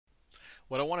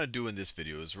What I want to do in this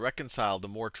video is reconcile the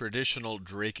more traditional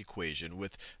Drake equation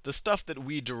with the stuff that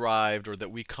we derived or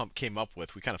that we came up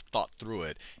with. We kind of thought through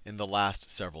it in the last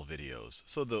several videos.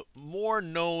 So the more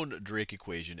known Drake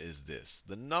equation is this.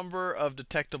 The number of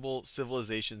detectable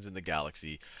civilizations in the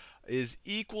galaxy is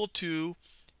equal to,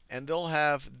 and they'll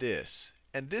have this.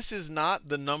 And this is not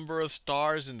the number of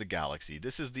stars in the galaxy.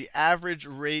 This is the average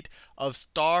rate of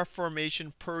star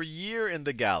formation per year in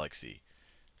the galaxy.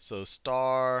 So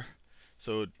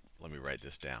so let me write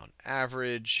this down.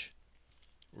 Average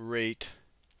rate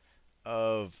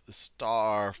of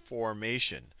star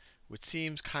formation, which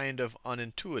seems kind of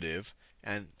unintuitive,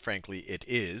 and frankly it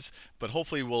is, but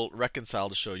hopefully we'll reconcile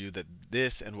to show you that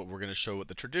this and what we're going to show with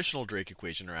the traditional Drake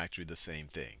equation are actually the same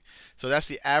thing. So that's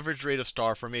the average rate of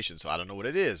star formation. So I don't know what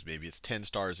it is. Maybe it's 10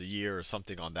 stars a year or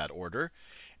something on that order.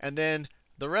 And then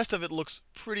the rest of it looks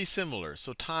pretty similar.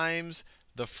 So times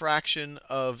the fraction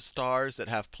of stars that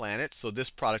have planets. So this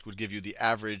product would give you the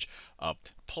average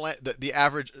the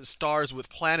average stars with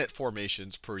planet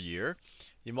formations per year.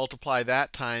 You multiply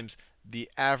that times the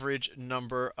average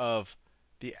number of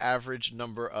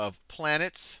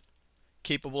planets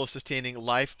capable of sustaining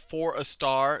life for a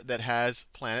star that has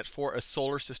planets, for a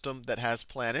solar system that has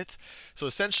planets. So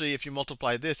essentially, if you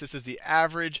multiply this, this is the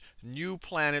average new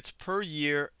planets per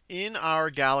year in our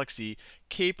galaxy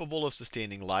capable of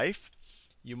sustaining life.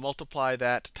 You multiply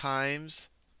that times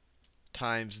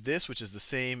this, which is the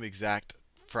same exact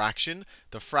fraction,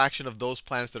 the fraction of those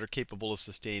planets that are capable of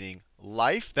sustaining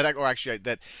life,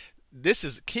 that this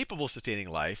is capable of sustaining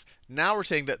life. Now we're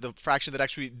saying that the fraction that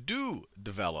actually do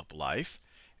develop life.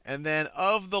 And then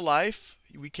of the life,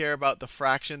 we care about the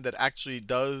fraction that actually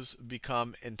does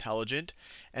become intelligent.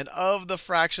 And of the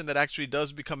fraction that actually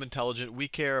does become intelligent, we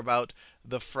care about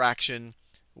the fraction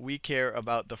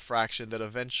that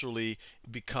eventually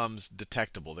becomes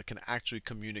detectable, that can actually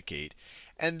communicate.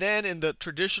 And then in the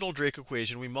traditional Drake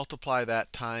equation, we multiply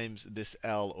that times this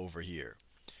L over here,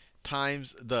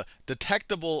 times the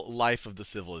detectable life of the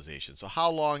civilization. So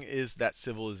how long is that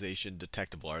civilization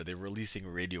detectable? Are they releasing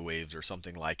radio waves or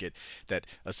something like it that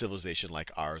a civilization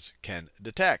like ours can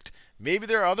detect? Maybe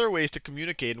there are other ways to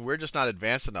communicate, and we're just not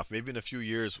advanced enough. Maybe in a few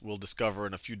years we'll discover,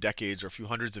 in a few decades or a few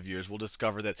hundreds of years, we'll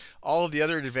discover that all of the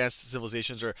other advanced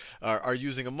civilizations are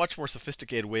using a much more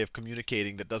sophisticated way of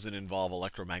communicating that doesn't involve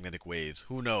electromagnetic waves.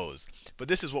 Who knows? But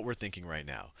this is what we're thinking right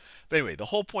now. But anyway, the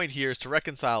whole point here is to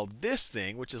reconcile this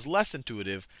thing, which is less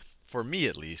intuitive, for me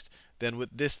at least, than with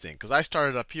this thing. Because I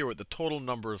started up here with the total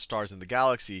number of stars in the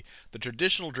galaxy. The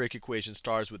traditional Drake equation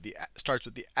starts with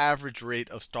the average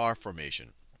rate of star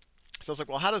formation. So it's like,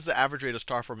 well, how does the average rate of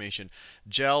star formation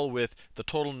gel with the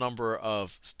total number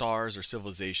of stars or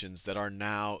civilizations that are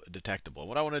now detectable? And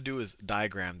what I want to do is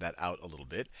diagram that out a little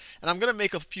bit. And I'm going to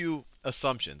make a few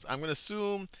assumptions. I'm going to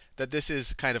assume that this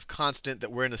is kind of constant,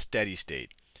 that we're in a steady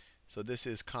state. So this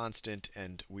is constant,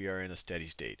 and we are in a steady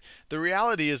state. The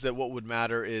reality is that what would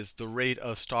matter is the rate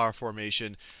of star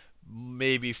formation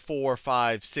maybe 4,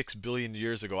 5, 6 billion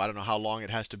years ago. I don't know how long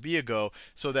it has to be ago,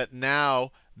 so that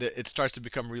now that it starts to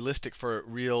become realistic for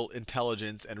real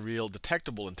intelligence and real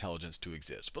detectable intelligence to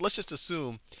exist. But let's just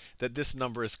assume that this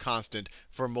number is constant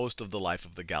for most of the life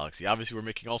of the galaxy. Obviously, we're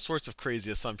making all sorts of crazy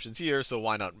assumptions here, so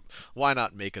why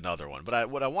not make another one?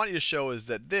 But what I want you to show is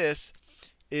that this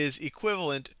is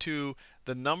equivalent to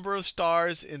the number of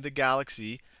stars in the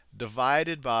galaxy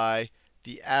divided by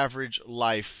the average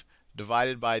life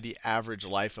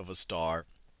of a star,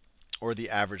 or the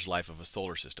average life of a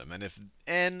solar system. And if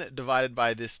n divided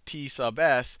by this t sub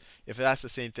s, if that's the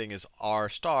same thing as r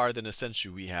star, then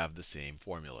essentially we have the same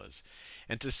formulas.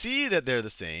 And to see that they're the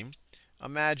same,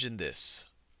 imagine this.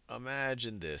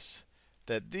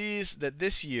 That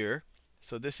this year,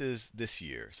 so this is this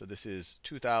year. So this is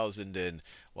 2000 and,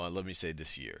 well, let me say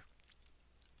this year.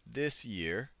 This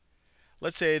year,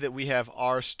 let's say that we have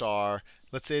r star.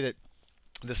 Let's say that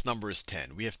this number is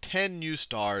 10. We have 10 new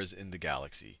stars in the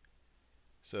galaxy.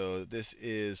 So this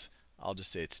is, I'll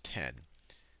just say it's 10.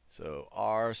 So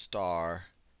r star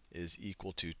is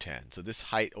equal to 10. So this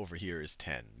height over here is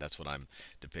 10. That's what I'm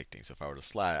depicting. So if I were to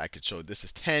slide, I could show this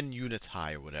is 10 units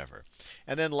high or whatever.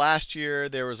 And then last year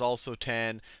there was also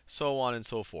 10, so on and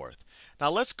so forth. Now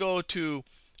let's go to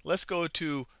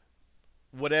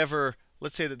whatever.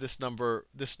 Let's say that this number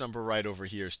right over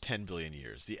here is 10 billion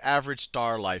years. The average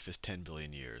star life is 10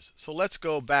 billion years. So let's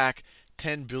go back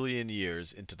 10 billion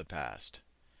years into the past.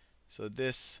 So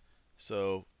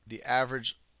the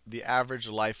average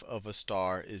life of a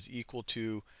star is equal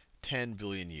to 10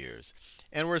 billion years.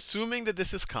 And we're assuming that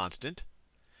this is constant.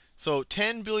 So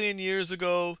 10 billion years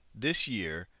ago this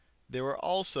year, there were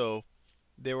also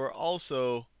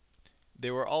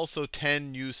there were also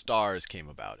 10 new stars came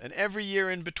about. And every year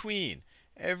in between,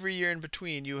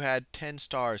 you had 10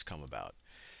 stars come about.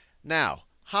 Now,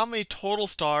 how many total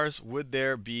stars would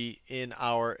there be in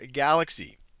our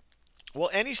galaxy? Well,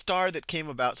 any star that came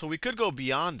about, so we could go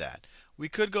beyond that. We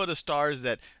could go to stars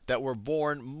that were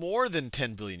born more than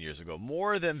 10 billion years ago,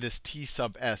 more than this T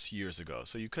sub s years ago.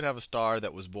 So you could have a star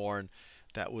that was born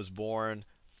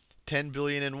 10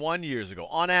 billion and 1 years ago,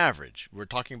 on average. We're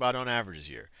talking about on averages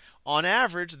here. On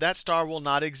average, that star will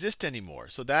not exist anymore.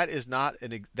 So that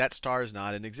star is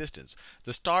not in existence.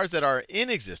 The stars that are in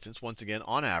existence, once again,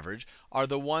 on average, are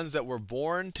the ones that were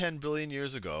born 10 billion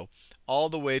years ago, all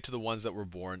the way to the ones that were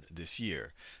born this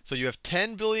year. So you have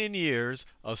 10 billion years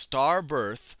of star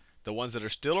birth, the ones that are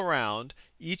still around.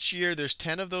 Each year, there's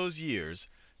 10 of those years.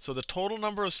 So the total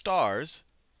number of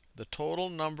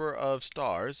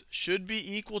stars should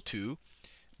be equal to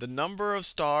the number of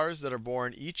stars that are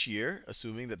born each year,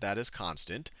 assuming that that is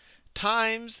constant,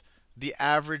 times the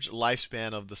average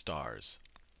lifespan of the stars,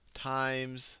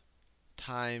 times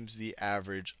the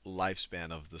average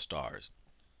lifespan of the stars.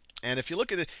 And if you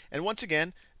look at it, and once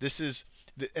again, this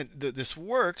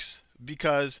works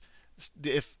because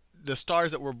if the stars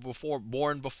that were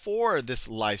born before this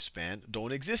lifespan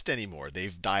don't exist anymore,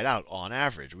 they've died out on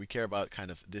average. We care about kind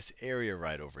of this area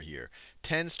right over here.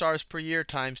 10 stars per year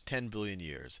times 10 billion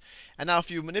years. And now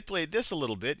if you manipulate this a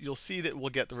little bit, you'll see that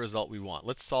we'll get the result we want.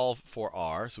 Let's solve for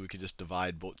r, so we can just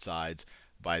divide both sides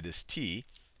by this t.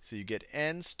 So you get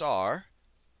n star.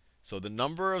 So the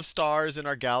number of stars in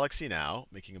our galaxy now,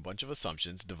 making a bunch of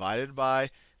assumptions, divided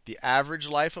by the average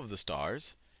life of the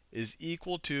stars is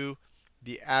equal to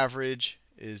the average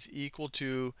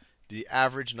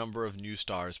number of new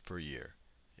stars per year.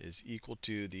 Is equal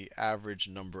to the average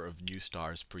number of new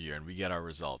stars per year, and we get our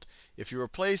result. If you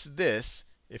replace this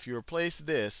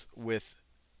with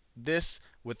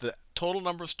the total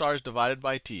number of stars divided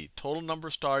by t,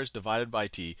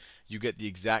 you get the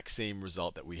exact same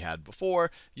result that we had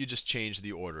before. You just change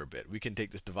the order a bit. We can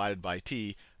take this divided by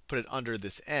t, put it under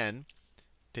this n,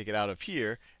 take it out of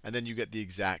here, and then you get the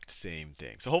exact same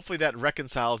thing. So hopefully that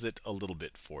reconciles it a little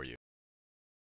bit for you.